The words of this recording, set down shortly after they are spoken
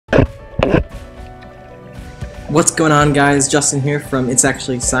What's going on, guys? Justin here from It's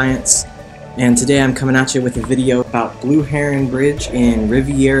Actually Science, and today I'm coming at you with a video about Blue Heron Bridge in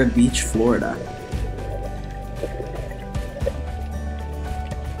Riviera Beach, Florida.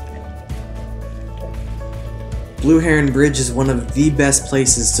 Blue Heron Bridge is one of the best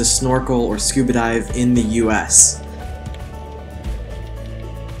places to snorkel or scuba dive in the US.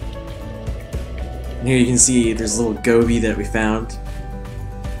 And here you can see there's a little goby that we found.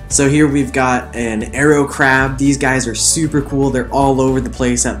 So here we've got an arrow crab. These guys are super cool. They're all over the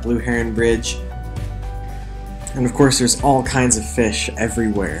place at Blue Heron Bridge. And of course there's all kinds of fish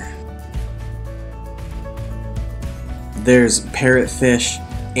everywhere. There's parrotfish,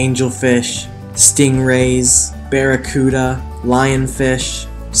 angelfish, stingrays, barracuda, lionfish,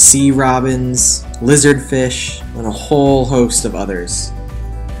 sea robins, lizardfish, and a whole host of others.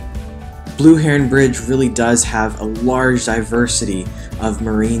 Blue Heron Bridge really does have a large diversity of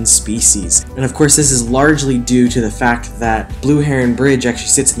marine species. And of course this is largely due to the fact that Blue Heron Bridge actually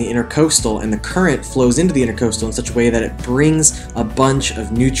sits in the intercoastal, and the current flows into the intercoastal in such a way that it brings a bunch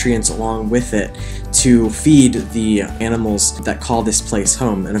of nutrients along with it to feed the animals that call this place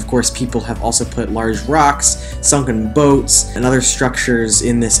home. And of course people have also put large rocks, sunken boats, and other structures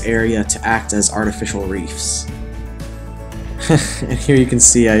in this area to act as artificial reefs. And here you can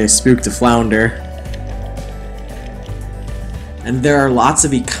see I spooked a flounder. And there are lots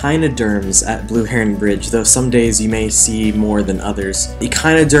of echinoderms at Blue Heron Bridge, though some days you may see more than others.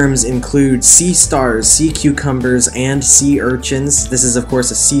 Echinoderms include sea stars, sea cucumbers, and sea urchins. This is of course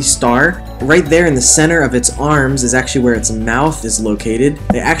a sea star. Right there in the center of its arms is actually where its mouth is located.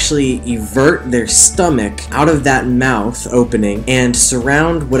 They actually evert their stomach out of that mouth opening and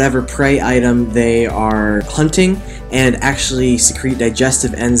surround whatever prey item they are hunting, and actually secrete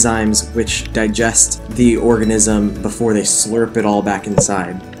digestive enzymes which digest the organism before they slurp it all back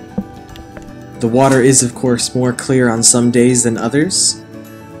inside. The water is of course more clear on some days than others.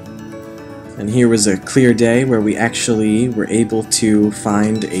 And here was a clear day where we actually were able to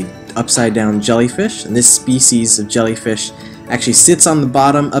find a upside down jellyfish, and this species of jellyfish actually sits on the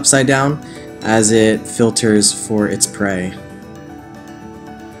bottom upside down as it filters for its prey.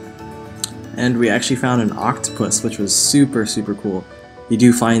 And we actually found an octopus, which was super cool. You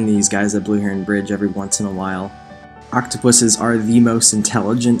do find these guys at Blue Heron Bridge every once in a while. Octopuses are the most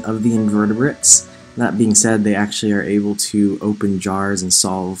intelligent of the invertebrates. That being said, they actually are able to open jars and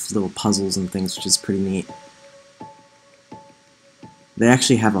solve little puzzles and things, which is pretty neat. They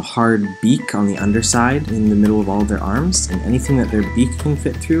actually have a hard beak on the underside in the middle of all of their arms, and anything that their beak can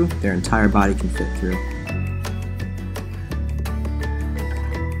fit through, their entire body can fit through.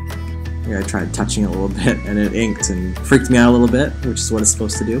 Here I tried touching it a little bit and it inked and freaked me out a little bit, which is what it's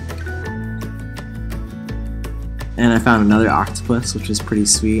supposed to do. And I found another octopus, which was pretty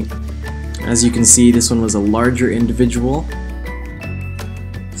sweet. As you can see, this one was a larger individual.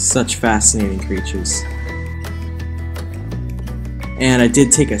 Such fascinating creatures. And I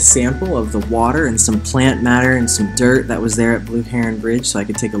did take a sample of the water and some plant matter and some dirt that was there at Blue Heron Bridge so I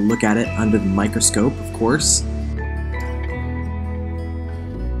could take a look at it under the microscope, of course.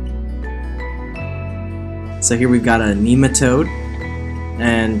 So here we've got a nematode,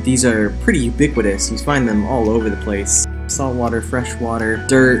 and these are pretty ubiquitous. You find them all over the place. Saltwater, freshwater,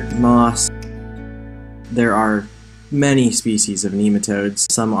 dirt, moss. There are many species of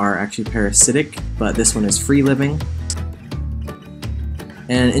nematodes. Some are actually parasitic, but this one is free-living.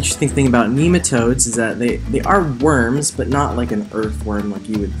 And an interesting thing about nematodes is that they are worms, but not like an earthworm like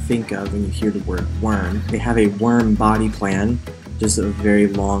you would think of when you hear the word worm. They have a worm body plan, just a very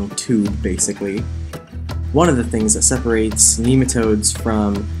long tube basically. One of the things that separates nematodes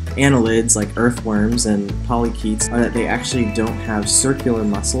from annelids like earthworms and polychaetes are that they actually don't have circular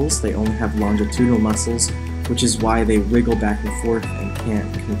muscles, they only have longitudinal muscles, which is why they wriggle back and forth and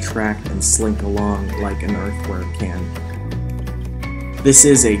can't contract and slink along like an earthworm can. This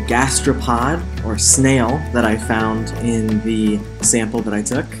is a gastropod, or snail, that I found in the sample that I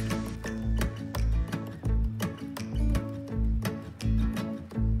took.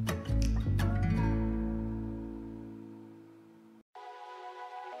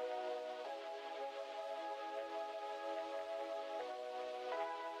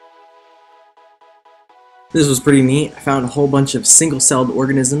 This was pretty neat. I found a whole bunch of single-celled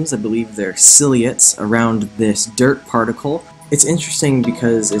organisms, I believe they're ciliates, around this dirt particle. It's interesting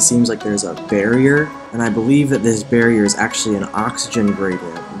because it seems like there's a barrier, and I believe that this barrier is actually an oxygen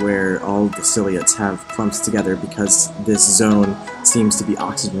gradient where all of the ciliates have clumps together because this zone seems to be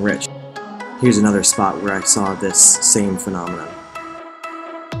oxygen rich. Here's another spot where I saw this same phenomenon.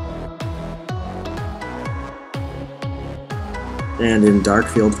 and in dark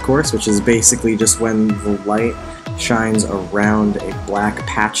field, of course, which is basically just when the light shines around a black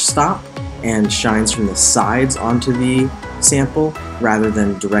patch stop and shines from the sides onto the sample rather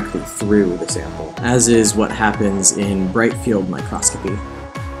than directly through the sample, as is what happens in bright field microscopy.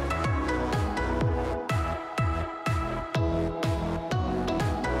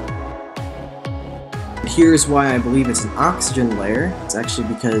 Here's why I believe it's an oxygen layer. It's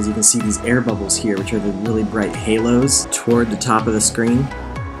actually because you can see these air bubbles here, which are the really bright halos toward the top of the screen.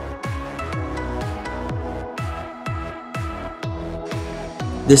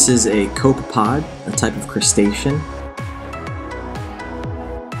 This is a copepod, a type of crustacean.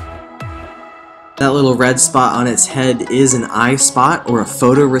 That little red spot on its head is an eye spot or a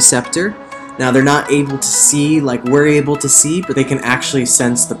photoreceptor. Now they're not able to see like we're able to see, but they can actually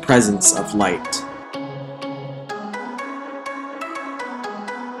sense the presence of light.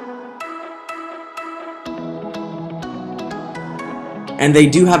 And they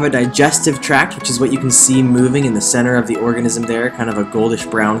do have a digestive tract, which is what you can see moving in the center of the organism there, kind of a goldish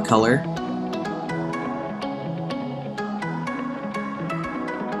brown color.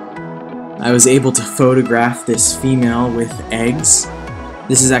 I was able to photograph this female with eggs.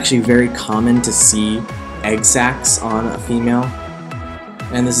 This is actually very common to see egg sacs on a female.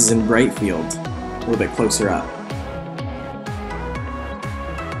 And this is in bright field, a little bit closer up.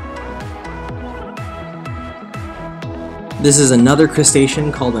 This is another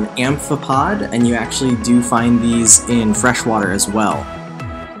crustacean called an amphipod, and you actually do find these in freshwater as well.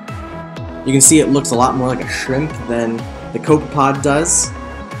 You can see it looks a lot more like a shrimp than the copepod does,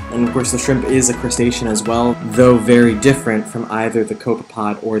 and of course the shrimp is a crustacean as well, though very different from either the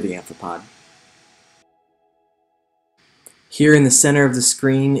copepod or the amphipod. Here in the center of the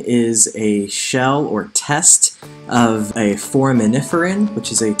screen is a shell or test of a foraminiferan,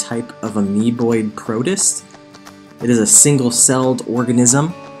 which is a type of amoeboid protist. It is a single-celled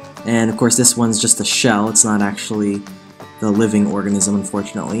organism, and of course this one's just a shell, it's not actually the living organism,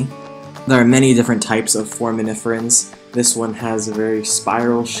 unfortunately. There are many different types of foraminiferans. This one has a very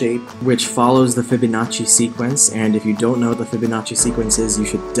spiral shape, which follows the Fibonacci sequence, and if you don't know what the Fibonacci sequence is, you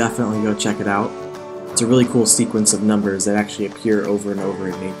should definitely go check it out. It's a really cool sequence of numbers that actually appear over and over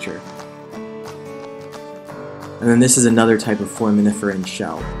in nature. And then this is another type of foraminiferan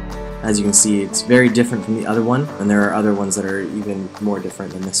shell. As you can see, it's very different from the other one, and there are other ones that are even more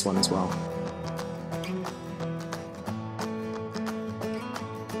different than this one as well.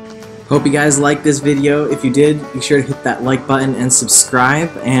 Hope you guys liked this video. If you did, be sure to hit that like button and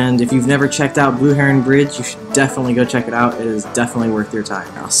subscribe, and if you've never checked out Blue Heron Bridge, you should definitely go check it out. It is definitely worth your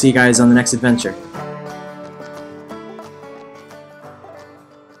time. I'll see you guys on the next adventure.